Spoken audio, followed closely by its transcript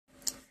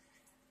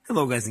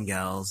Hello guys and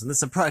gals, and this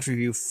is a product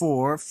review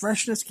for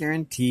Freshness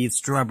Guaranteed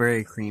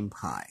Strawberry Cream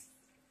Pie.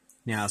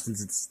 Now,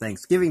 since it's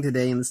Thanksgiving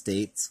today in the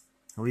States,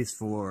 at least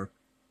for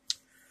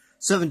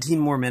 17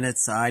 more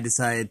minutes, I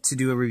decided to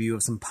do a review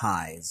of some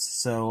pies.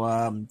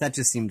 So, that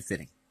just seemed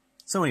fitting.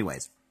 So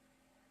anyways,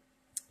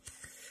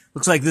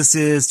 looks like this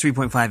is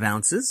 3.5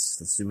 ounces.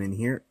 Let's zoom in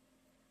here.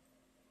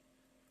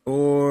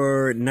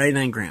 Or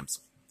 99 grams,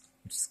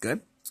 which is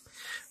good.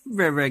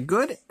 Very, very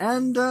good.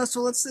 And,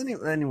 so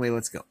anyway,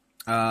 let's go.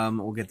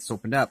 We'll get this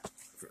opened up.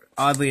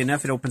 Oddly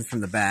enough, it opens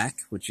from the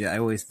back, which I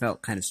always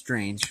felt kind of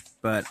strange,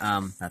 but,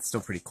 that's still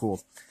pretty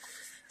cool.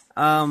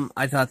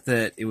 I thought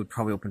that it would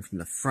probably open from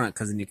the front,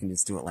 because then you can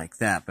just do it like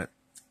that, but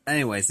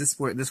anyways, this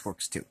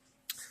works too.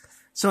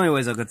 So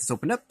anyways, I'll get this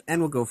opened up,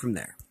 and we'll go from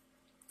there.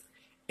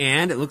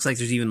 And it looks like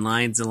there's even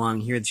lines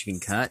along here that you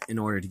can cut in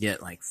order to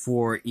get, like,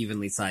 4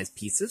 evenly sized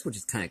pieces, which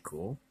is kind of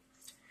cool.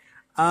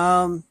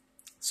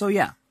 So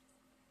yeah.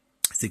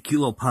 It's a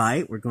cute little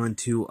pie. We're going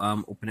to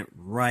open it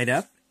right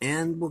up,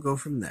 and we'll go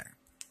from there.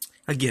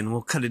 Again,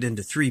 we'll cut it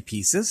into 3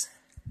 pieces.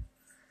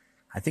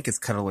 I think it's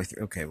cut all the way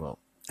through. Okay, well,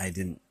 I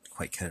didn't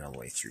quite cut it all the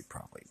way through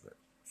probably, but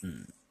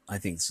I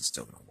think this is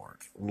still going to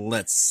work.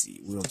 Let's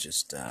see. We'll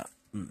just, there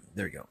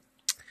we go.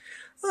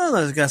 Well,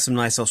 there's got some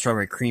nice little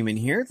strawberry cream in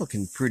here.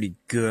 Looking pretty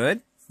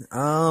good.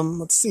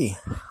 Let's see.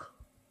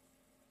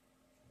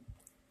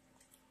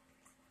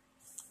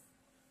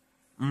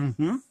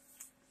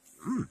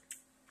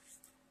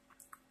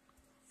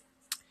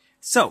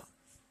 So,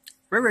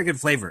 very, very good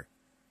flavor.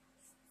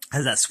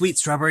 Has that sweet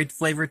strawberry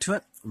flavor to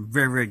it.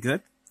 Very, very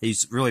good. They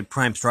use really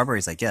prime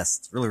strawberries, I guess.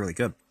 It's really, really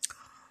good.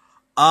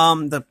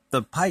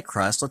 The pie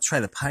crust. Let's try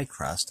the pie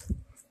crust.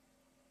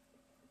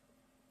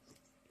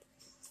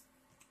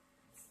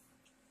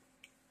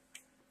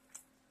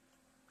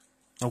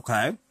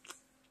 Okay.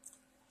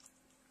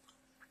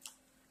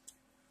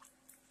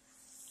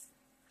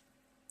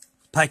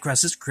 Pie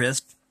crust is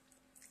crisp.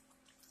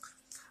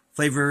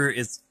 Flavor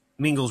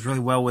mingles really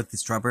well with the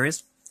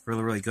strawberries.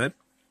 Really, really good.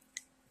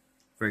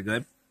 Very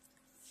good.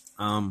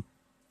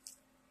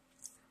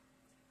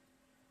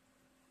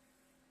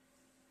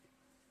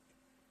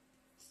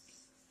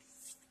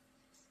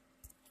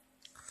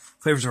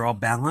 Flavors are all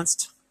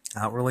balanced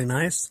out really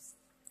nice.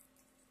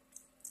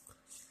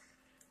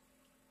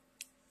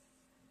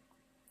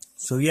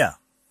 So yeah.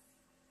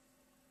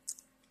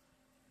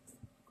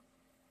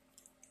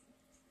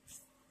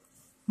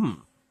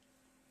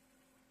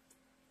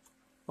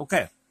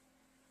 Okay.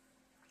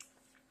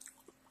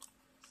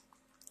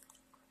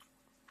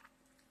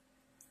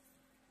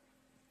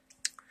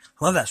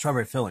 I love that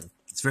strawberry filling.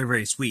 It's very,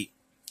 very sweet.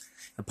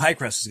 The pie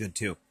crust is good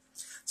too.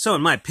 So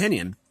in my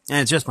opinion, and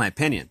it's just my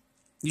opinion,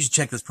 you should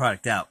check this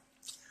product out.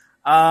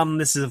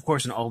 This is of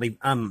course an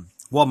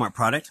Walmart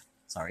product.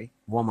 Sorry,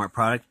 Walmart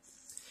product.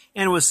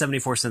 And it was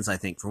 74 cents, I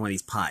think, for one of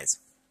these pies.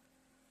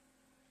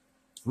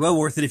 Well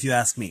worth it if you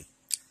ask me.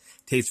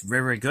 Tastes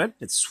very, very good.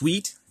 It's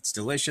sweet. It's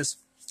delicious.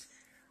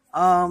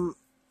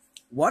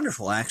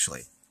 Wonderful,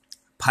 actually.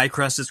 Pie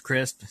crust is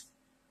crisp.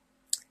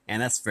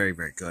 And that's very,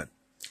 very good.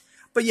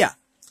 But yeah.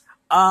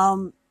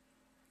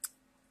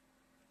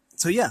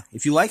 So yeah,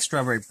 if you like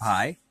strawberry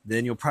pie,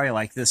 then you'll probably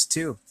like this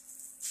too.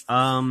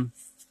 So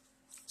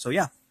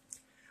yeah.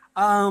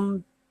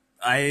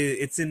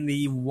 It's in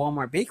the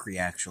Walmart bakery,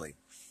 actually.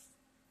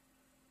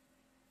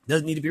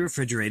 Doesn't need to be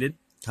refrigerated,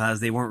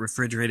 because they weren't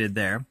refrigerated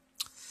there.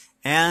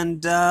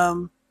 And,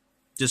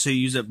 just so you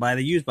use it by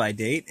the use-by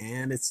date,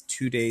 and it's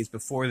 2 days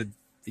before the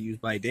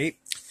use-by date.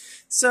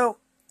 So,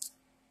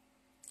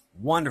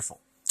 wonderful.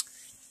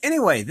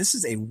 Anyway, this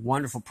is a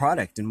wonderful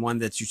product, and one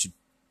that you should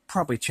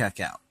probably check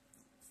out.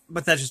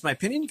 But that's just my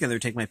opinion. You can either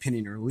take my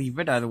opinion or leave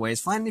it. Either way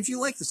is fine. And if you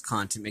like this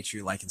content, make sure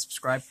you like and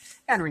subscribe,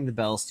 and ring the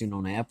bell so you know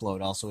when I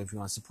upload. Also, if you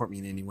want to support me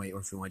in any way, or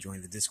if you want to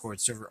join the Discord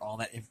server, all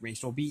that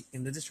information will be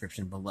in the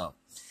description below.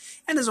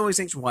 And as always,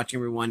 thanks for watching,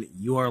 everyone.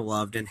 You are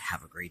loved, and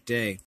have a great day.